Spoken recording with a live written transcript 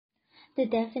The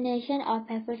definition of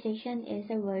preposition is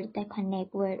a word that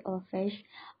connects word or phrase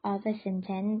of a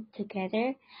sentence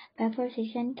together.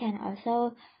 Preposition can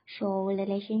also show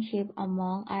relationship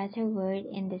among other words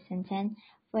in the sentence,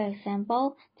 for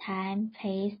example, time,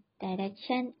 place,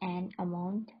 direction, and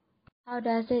amount. How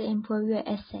does it improve your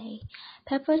essay?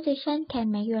 Preposition can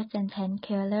make your sentence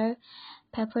clearer.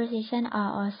 Prepositions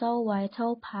are also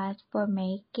vital parts for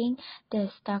making the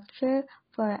structure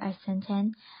for a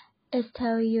sentence. It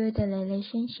tells you the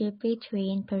relationship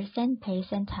between person, place,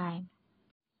 and time.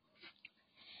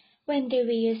 When do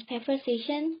we use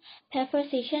prepositions?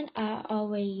 Prepositions are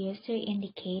always used to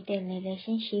indicate the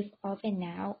relationship of a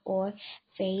noun or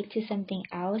phrase to something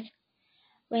else.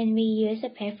 When we use a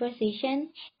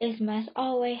preposition, it must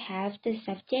always have the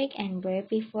subject and verb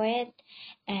before it,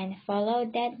 and follow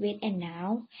that with a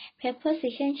noun.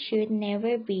 Preposition should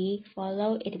never be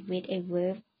followed it with a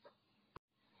verb.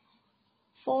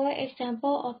 For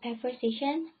example of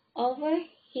preposition, over,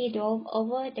 he drove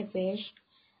over the bridge.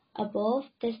 Above,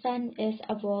 the sun is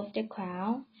above the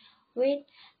cloud. With,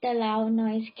 the loud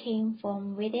noise came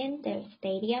from within the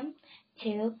stadium.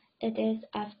 2. It is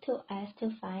up to us to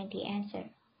find the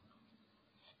answer.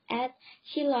 At,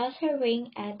 she lost her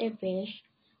ring at the bridge.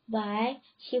 By,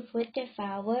 she put the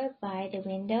flower by the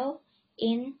window.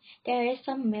 In, there is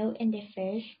some milk in the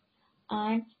fridge.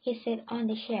 On, he sat on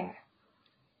the chair.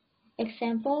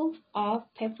 Example of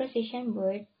preposition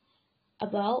word: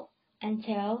 about,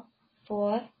 until,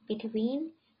 for,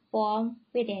 between, from,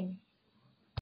 within.